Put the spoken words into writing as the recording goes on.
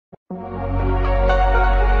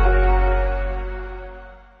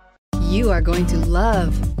are going to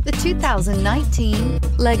love the 2019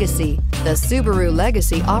 Legacy. The Subaru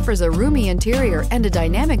Legacy offers a roomy interior and a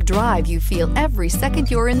dynamic drive you feel every second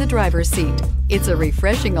you're in the driver's seat. It's a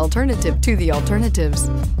refreshing alternative to the alternatives.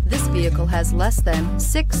 This vehicle has less than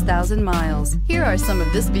 6,000 miles. Here are some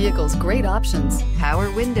of this vehicle's great options: power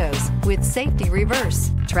windows with safety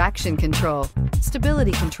reverse, traction control,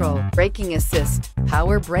 stability control, braking assist,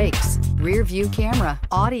 power brakes, rear view camera,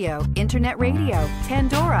 audio, internet radio,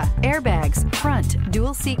 Pandora, airbags, front,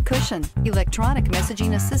 dual seat cushion, electronic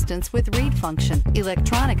messaging assistance with read function,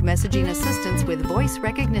 electronic messaging assistance with voice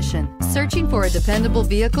recognition. Searching for a dependable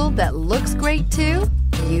vehicle that looks great too?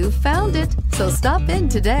 You found it, so stop in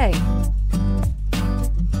today.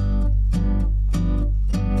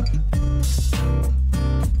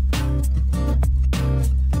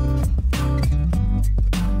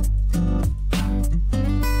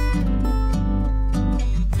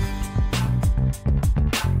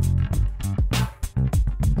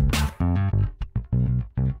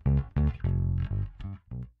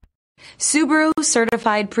 Subaru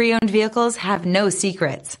certified pre-owned vehicles have no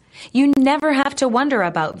secrets. You never have to wonder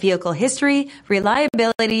about vehicle history,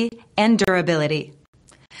 reliability, and durability.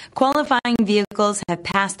 Qualifying vehicles have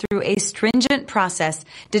passed through a stringent process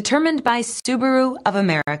determined by Subaru of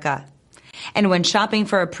America. And when shopping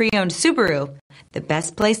for a pre-owned Subaru, the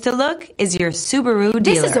best place to look is your Subaru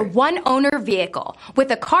dealer. This is a one-owner vehicle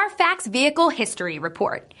with a Carfax Vehicle History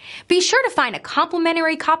Report. Be sure to find a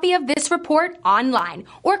complimentary copy of this report online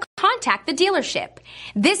or contact the dealership.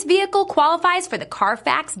 This vehicle qualifies for the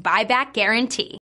Carfax Buyback Guarantee.